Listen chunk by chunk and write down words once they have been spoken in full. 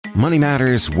Money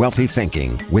Matters Wealthy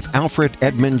Thinking with Alfred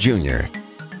Edmond Jr.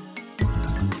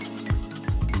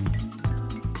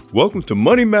 Welcome to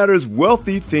Money Matters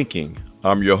Wealthy Thinking.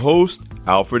 I'm your host,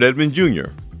 Alfred Edmond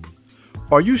Jr.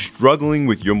 Are you struggling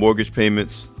with your mortgage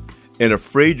payments and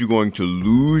afraid you're going to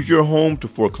lose your home to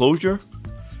foreclosure?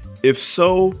 If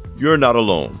so, you're not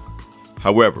alone.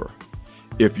 However,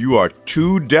 if you are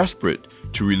too desperate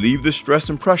to relieve the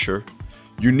stress and pressure,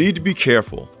 you need to be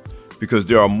careful because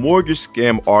there are mortgage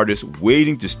scam artists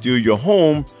waiting to steal your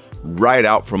home right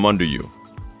out from under you.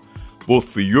 Both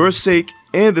for your sake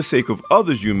and the sake of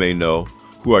others you may know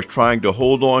who are trying to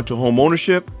hold on to home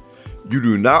ownership, you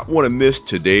do not want to miss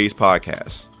today's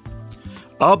podcast.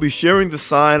 I'll be sharing the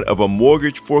sign of a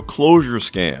mortgage foreclosure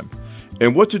scam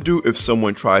and what to do if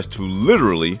someone tries to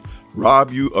literally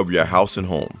rob you of your house and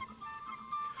home.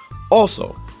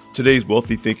 Also, today's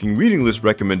Wealthy Thinking reading list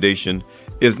recommendation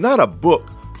is not a book,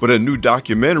 but a new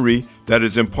documentary that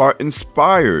is in part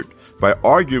inspired by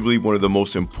arguably one of the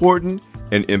most important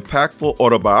and impactful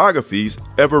autobiographies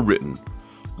ever written,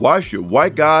 Why Should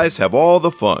White Guys Have All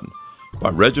the Fun? By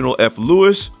Reginald F.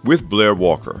 Lewis with Blair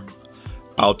Walker.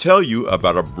 I'll tell you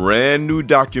about a brand new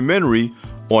documentary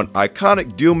on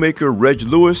iconic dealmaker Reg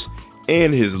Lewis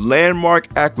and his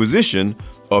landmark acquisition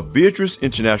of Beatrice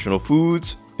International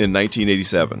Foods in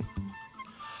 1987.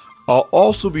 I'll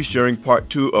also be sharing part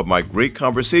 2 of my great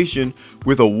conversation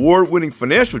with award-winning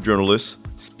financial journalist,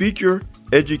 speaker,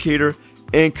 educator,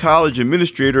 and college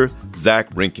administrator Zach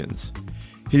Rinkins.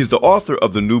 He's the author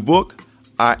of the new book,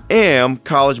 I Am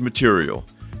College Material,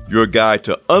 your guide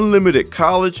to unlimited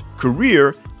college,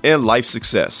 career, and life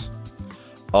success.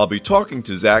 I'll be talking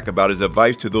to Zach about his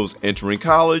advice to those entering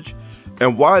college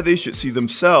and why they should see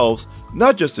themselves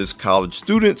not just as college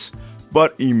students,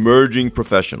 but emerging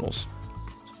professionals.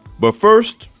 But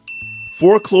first,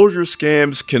 foreclosure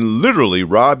scams can literally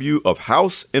rob you of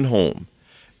house and home,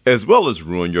 as well as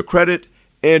ruin your credit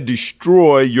and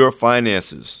destroy your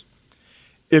finances.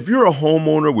 If you're a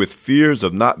homeowner with fears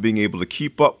of not being able to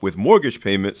keep up with mortgage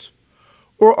payments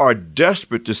or are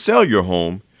desperate to sell your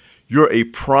home, you're a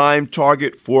prime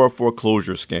target for a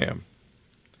foreclosure scam.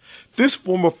 This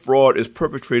form of fraud is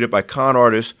perpetrated by con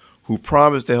artists who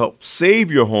promise to help save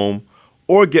your home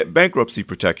or get bankruptcy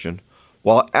protection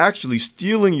while actually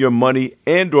stealing your money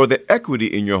and or the equity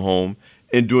in your home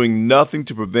and doing nothing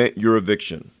to prevent your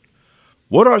eviction.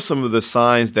 What are some of the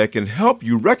signs that can help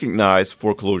you recognize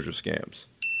foreclosure scams?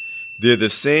 They're the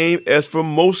same as for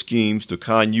most schemes to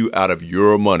con you out of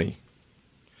your money.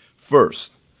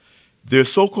 First, their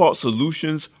so-called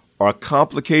solutions are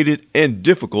complicated and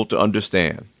difficult to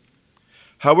understand.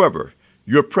 However,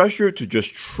 you're pressured to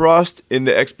just trust in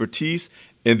the expertise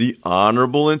and the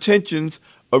honorable intentions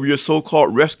of your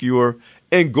so-called rescuer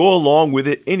and go along with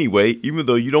it anyway, even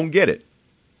though you don't get it.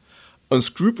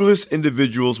 Unscrupulous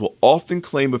individuals will often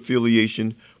claim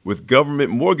affiliation with government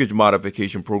mortgage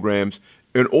modification programs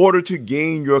in order to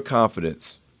gain your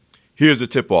confidence. Here's a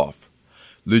tip-off.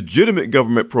 Legitimate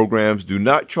government programs do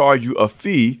not charge you a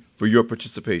fee for your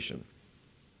participation.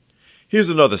 Here's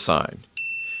another sign.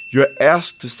 You're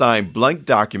asked to sign blank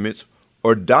documents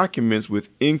or documents with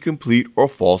incomplete or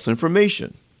false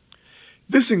information.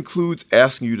 This includes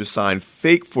asking you to sign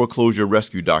fake foreclosure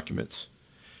rescue documents.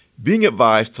 Being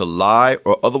advised to lie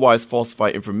or otherwise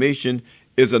falsify information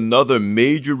is another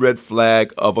major red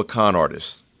flag of a con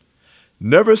artist.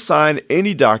 Never sign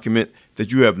any document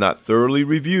that you have not thoroughly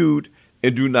reviewed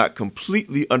and do not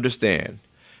completely understand,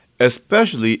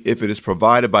 especially if it is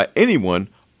provided by anyone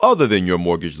other than your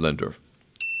mortgage lender.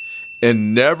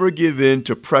 And never give in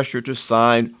to pressure to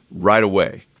sign right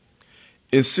away.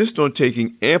 Insist on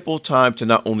taking ample time to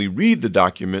not only read the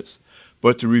documents,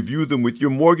 but to review them with your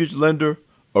mortgage lender,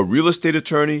 a real estate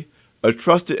attorney, a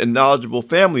trusted and knowledgeable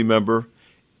family member,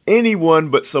 anyone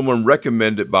but someone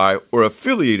recommended by or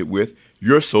affiliated with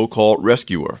your so-called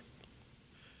rescuer.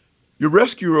 Your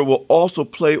rescuer will also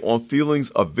play on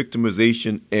feelings of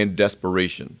victimization and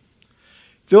desperation.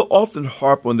 They'll often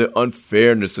harp on the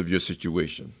unfairness of your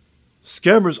situation.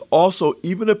 Scammers also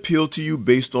even appeal to you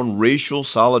based on racial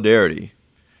solidarity.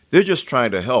 They're just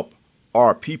trying to help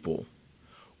our people.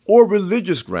 Or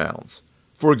religious grounds.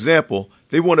 For example,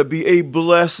 they want to be a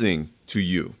blessing to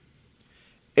you.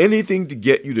 Anything to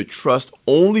get you to trust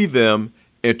only them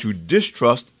and to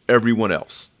distrust everyone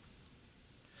else.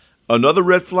 Another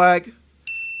red flag,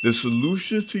 the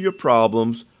solutions to your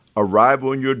problems arrive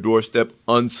on your doorstep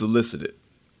unsolicited.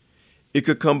 It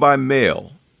could come by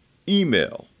mail,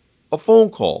 email, a phone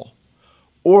call,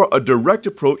 or a direct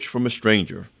approach from a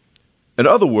stranger. In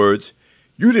other words,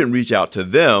 you didn't reach out to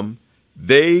them,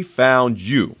 they found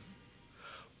you.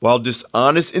 While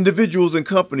dishonest individuals and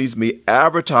companies may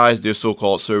advertise their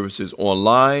so-called services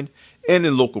online and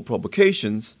in local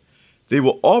publications, they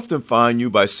will often find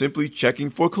you by simply checking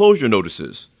foreclosure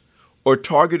notices or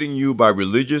targeting you by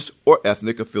religious or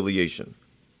ethnic affiliation.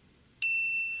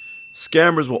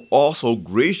 Scammers will also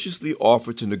graciously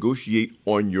offer to negotiate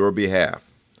on your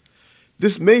behalf.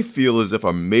 This may feel as if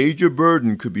a major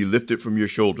burden could be lifted from your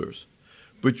shoulders,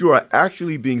 but you are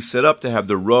actually being set up to have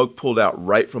the rug pulled out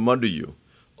right from under you,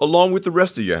 along with the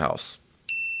rest of your house.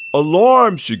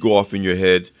 Alarms should go off in your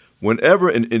head whenever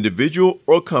an individual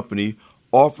or company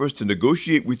offers to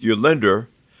negotiate with your lender,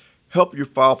 help you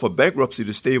file for bankruptcy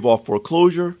to stave off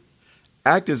foreclosure,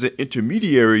 act as an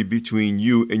intermediary between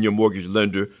you and your mortgage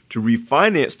lender to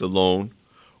refinance the loan,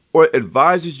 or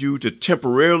advises you to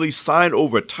temporarily sign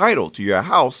over title to your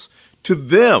house to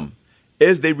them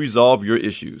as they resolve your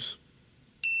issues.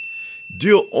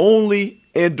 Deal only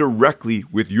and directly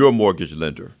with your mortgage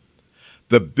lender.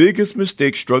 The biggest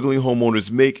mistake struggling homeowners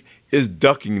make is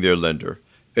ducking their lender,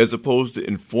 as opposed to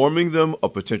informing them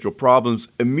of potential problems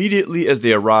immediately as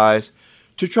they arise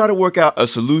to try to work out a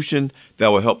solution that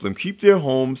will help them keep their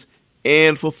homes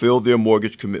and fulfill their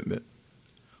mortgage commitment.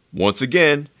 Once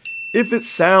again, if it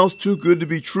sounds too good to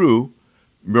be true,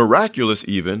 miraculous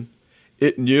even,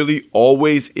 it nearly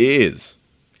always is.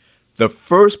 The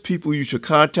first people you should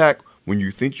contact when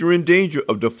you think you're in danger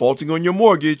of defaulting on your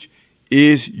mortgage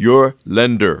is your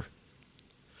lender.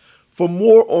 For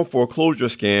more on foreclosure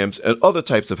scams and other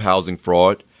types of housing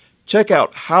fraud, check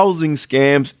out housing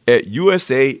scams at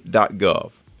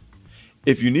USA.gov.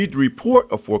 If you need to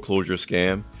report a foreclosure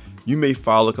scam, you may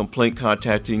file a complaint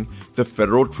contacting the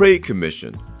Federal Trade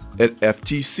Commission at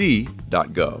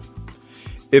FTC.gov.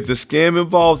 If the scam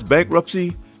involves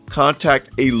bankruptcy,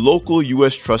 contact a local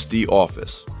U.S. trustee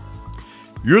office.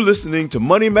 You're listening to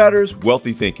Money Matters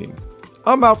Wealthy Thinking.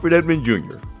 I'm Alfred Edmond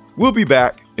Jr. We'll be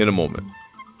back in a moment.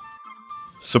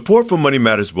 Support for Money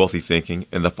Matters Wealthy Thinking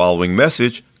and the following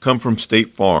message come from State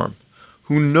Farm,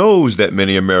 who knows that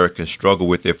many Americans struggle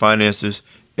with their finances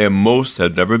and most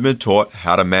have never been taught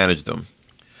how to manage them.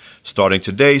 Starting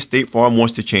today, State Farm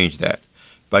wants to change that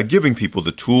by giving people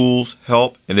the tools,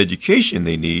 help, and education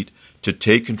they need to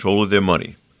take control of their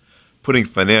money, putting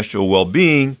financial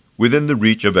well-being within the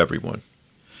reach of everyone.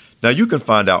 Now you can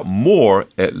find out more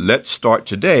at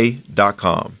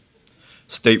letstarttoday.com.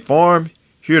 State Farm,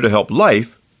 here to help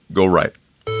life go right.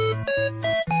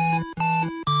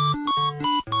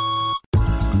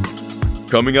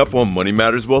 Coming up on Money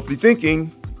Matters Wealthy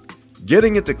Thinking,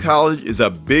 getting into college is a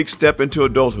big step into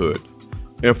adulthood,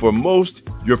 and for most,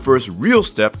 your first real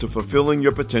step to fulfilling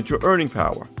your potential earning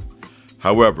power.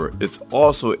 However, it's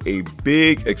also a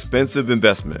big, expensive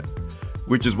investment,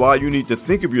 which is why you need to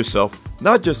think of yourself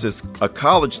not just as a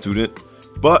college student,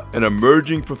 but an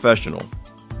emerging professional.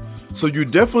 So you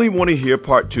definitely want to hear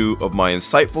part 2 of my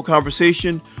insightful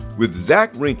conversation with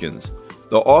Zach Rinkins,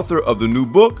 the author of the new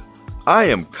book, I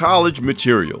Am College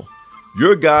Material,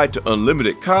 your guide to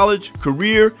unlimited college,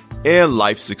 career, and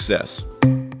life success.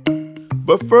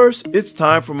 But first, it's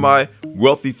time for my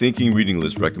Wealthy Thinking reading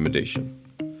list recommendation.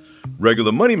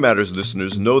 Regular Money Matters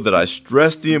listeners know that I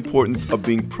stress the importance of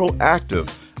being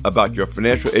proactive about your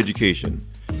financial education,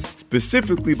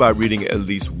 specifically by reading at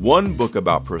least one book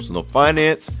about personal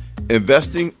finance,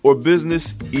 investing, or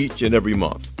business each and every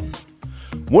month.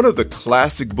 One of the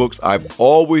classic books I've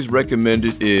always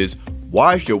recommended is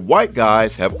Why Should White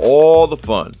Guys Have All the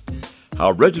Fun?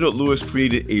 How Reginald Lewis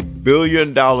Created a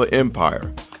Billion-Dollar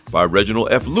Empire by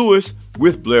Reginald F. Lewis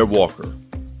with Blair Walker.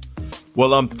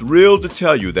 Well, I'm thrilled to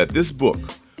tell you that this book,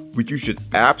 which you should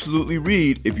absolutely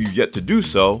read if you've yet to do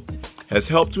so, has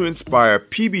helped to inspire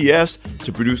PBS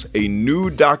to produce a new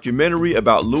documentary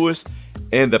about Lewis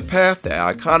and the path the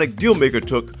iconic dealmaker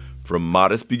took from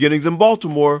modest beginnings in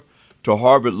Baltimore to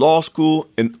Harvard Law School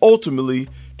and ultimately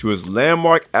to his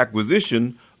landmark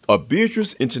acquisition of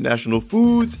Beatrice International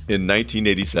Foods in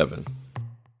 1987.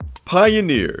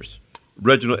 Pioneers,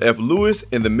 Reginald F. Lewis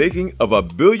and the Making of a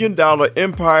Billion-Dollar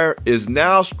Empire is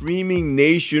now streaming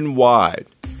nationwide.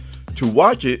 To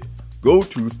watch it, go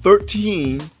to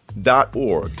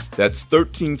 13.org. That's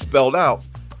 13 spelled out,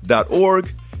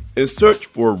 .org, and search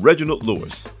for Reginald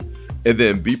Lewis. And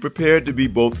then be prepared to be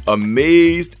both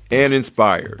amazed and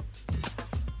inspired.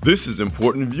 This is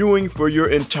important viewing for your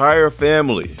entire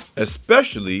family,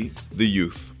 especially the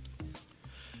youth.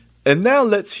 And now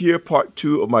let's hear part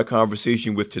 2 of my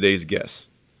conversation with today's guest.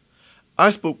 I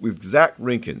spoke with Zach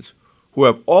Rinkins, who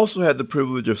I've also had the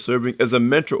privilege of serving as a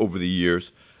mentor over the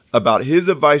years, about his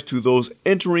advice to those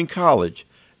entering college,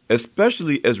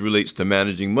 especially as relates to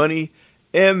managing money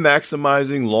and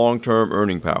maximizing long-term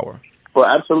earning power. Well,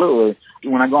 absolutely.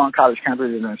 When I go on college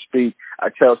campuses and speak, I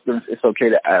tell students it's okay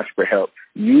to ask for help.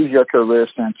 Use your career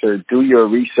center, do your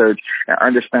research, and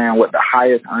understand what the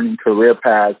highest earning career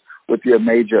paths with your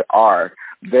major are.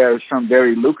 There's some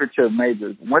very lucrative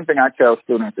majors. One thing I tell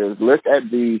students is look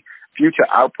at the future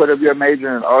output of your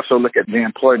major and also look at the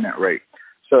employment rate.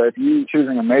 So if you're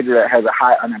choosing a major that has a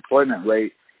high unemployment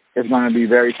rate, it's going to be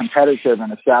very competitive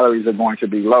and the salaries are going to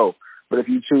be low. But if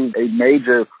you choose a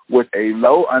major with a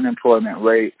low unemployment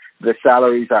rate, the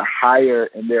salaries are higher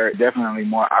and there are definitely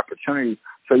more opportunities.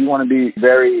 So you want to be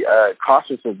very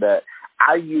cautious of that.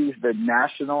 I use the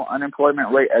national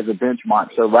unemployment rate as a benchmark.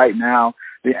 So right now,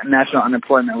 the national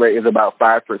unemployment rate is about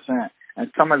 5%.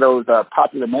 And some of those are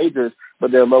popular majors,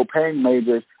 but they're low-paying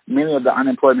majors. Many of the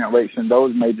unemployment rates in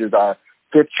those majors are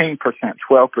 15%,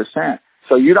 12%.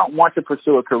 So you don't want to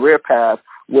pursue a career path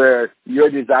where your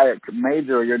desired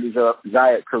major or your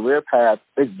desired career path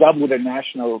is double the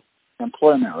national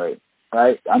employment rate,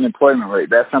 right? Unemployment rate.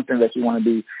 That's something that you want to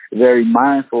be very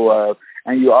mindful of.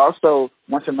 And you also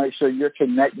want to make sure you're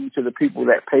connecting to the people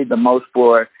that pay the most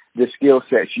for the skill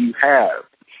sets you have.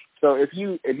 So if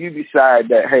you decide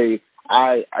that, hey,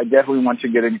 I definitely want to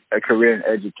get a career in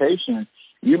education,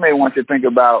 you may want to think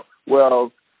about,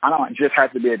 well, I don't just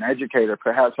have to be an educator.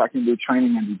 Perhaps I can do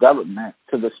training and development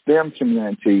to the STEM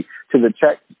community, to the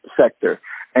tech sector.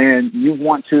 And you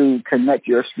want to connect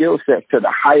your skill set to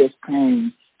the highest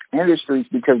paying industries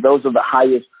because those are the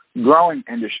highest growing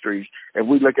industries. If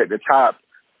we look at the top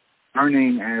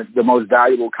earning and the most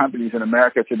valuable companies in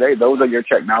America today, those are your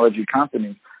technology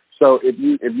companies. So if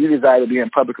you desire to be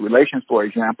in public relations, for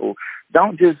example,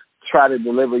 don't just try to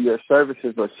deliver your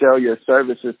services or sell your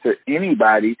services to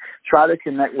anybody. Try to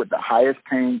connect with the highest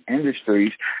paying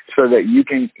industries so that you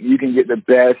can get the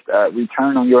best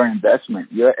return on your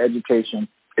investment. Your education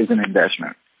is an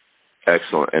investment.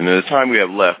 Excellent. And in the time we have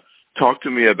left, talk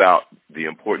to me about the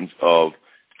importance of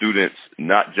students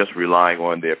not just relying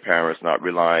on their parents, not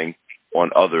relying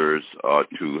on others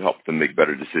to help them make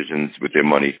better decisions with their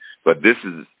money, but this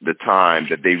is the time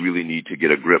that they really need to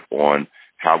get a grip on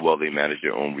how well they manage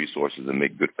their own resources and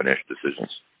make good financial decisions.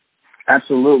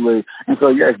 Absolutely. And so,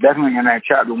 yes, definitely in that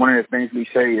chapter, one of the things we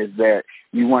say is that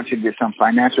you want to get some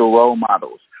financial role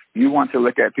models. You want to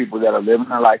look at people that are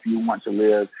living a life you want to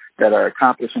live, that are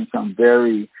accomplishing some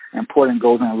very important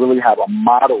goals and really have a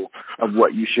model of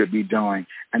what you should be doing.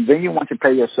 And then you want to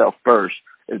pay yourself first.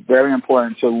 It's very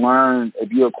important to learn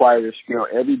if you acquire the skill.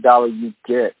 Every dollar you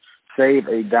get, save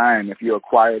a dime. If you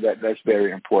acquire that, that's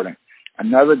very important.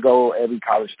 Another goal every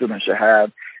college student should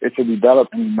have is to develop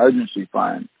an emergency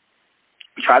fund.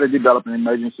 Try to develop an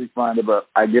emergency fund.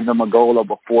 I give them a goal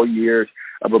over 4 years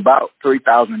of about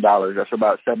 $3,000. That's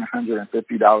about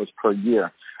 $750 per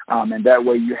year. And that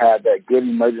way you have that good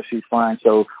emergency fund.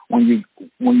 So when you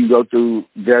go through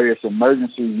various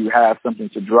emergencies, you have something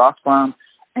to draw from.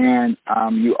 And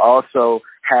you also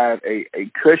have a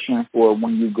cushion for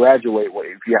when you graduate,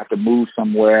 if you have to move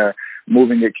somewhere,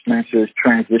 moving expenses,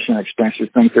 transition expenses,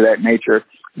 things of that nature.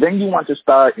 Then you want to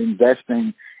start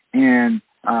investing in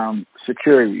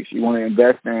securities. You want to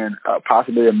invest in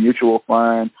possibly a mutual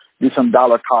fund, do some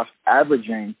dollar cost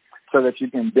averaging so that you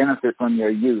can benefit from your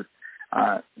youth.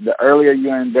 The earlier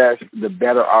you invest, the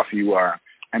better off you are.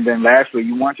 And then lastly,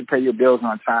 you want to pay your bills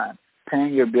on time.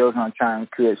 Paying your bills on time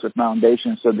creates a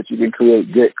foundation so that you can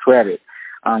create good credit.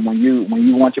 When you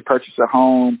want to purchase a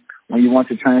home, when you want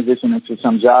to transition into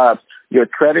some jobs, your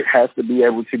credit has to be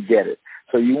able to get it.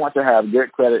 So you want to have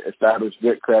good credit, establish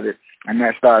good credit, and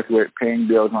that starts with paying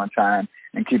bills on time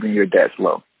and keeping your debts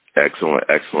low. Excellent,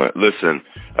 excellent. Listen,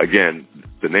 again,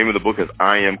 the name of the book is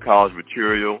I Am College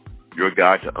Material, Your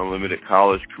Guide to Unlimited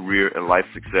College, Career, and Life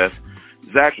Success.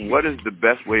 Zach, what is the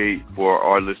best way for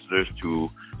our listeners to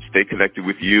stay connected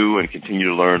with you and continue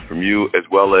to learn from you, as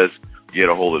well as get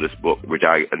a hold of this book, which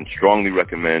I strongly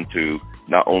recommend to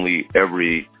not only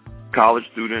every college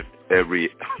student, every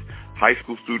high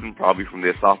school student, probably from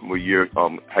their sophomore year,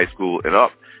 high school and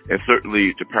up, and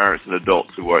certainly to parents and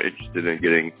adults who are interested in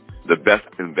getting the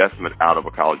best investment out of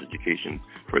a college education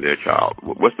for their child.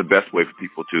 What's the best way for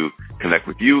people to connect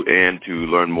with you and to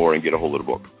learn more and get a hold of the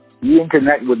book? You can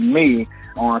connect with me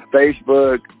on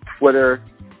Facebook, Twitter,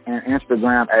 and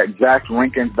Instagram at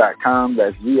ZachRinkins.com.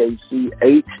 That's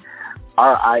ZachRinkins.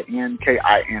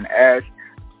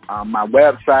 My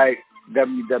website,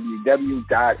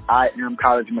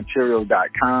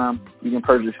 www.imcollegematerial.com. You can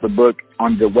purchase the book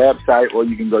on the website, or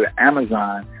you can go to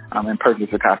Amazon and purchase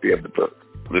a copy of the book.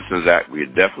 Listen, Zach, we're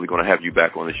definitely going to have you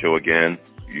back on the show again.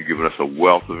 You've given us a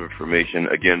wealth of information.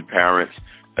 Again, parents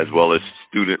as well as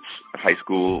students, high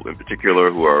school in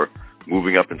particular, who are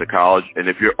moving up into college. And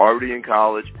if you're already in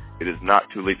college it is not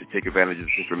too late to take advantage of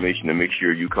this information and make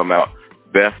sure you come out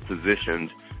best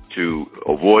positioned to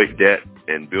avoid debt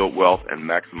and build wealth and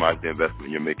maximize the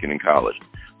investment you're making in college.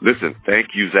 Listen,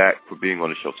 thank you, Zach, for being on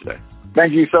the show today.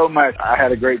 Thank you so much. I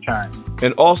had a great time.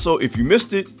 And also, if you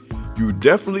missed it, you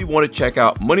definitely want to check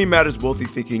out Money Matters Wealthy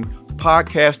Thinking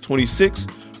Podcast 26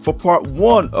 for part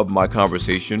 1 of my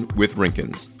conversation with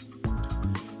Rinkins.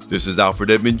 This is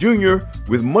Alfred Edmond Jr.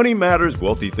 with Money Matters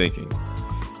Wealthy Thinking.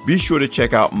 Be sure to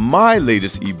check out my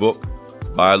latest ebook,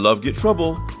 Buy Love, Get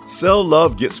Trouble, Sell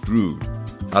Love, Get Screwed.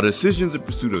 How decisions in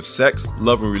pursuit of sex,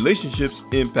 love, and relationships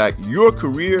impact your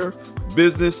career,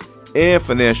 business, and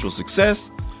financial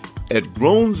success at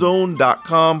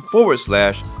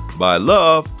grownzone.com/Buy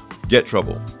Love, Get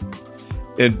Trouble.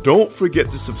 And don't forget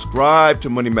to subscribe to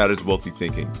Money Matters Wealthy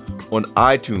Thinking on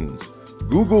iTunes,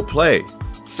 Google Play,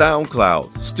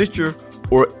 SoundCloud, Stitcher,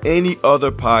 or any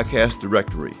other podcast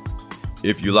directory.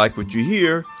 If you like what you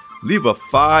hear, leave a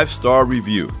 5-star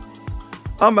review.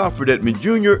 I'm Alfred Edmond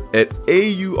Jr. at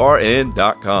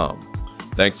AURN.com.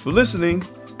 Thanks for listening.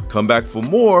 Come back for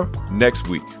more next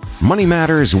week. Money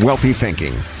Matters Wealthy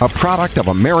Thinking, a product of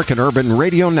American Urban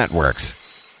Radio Networks.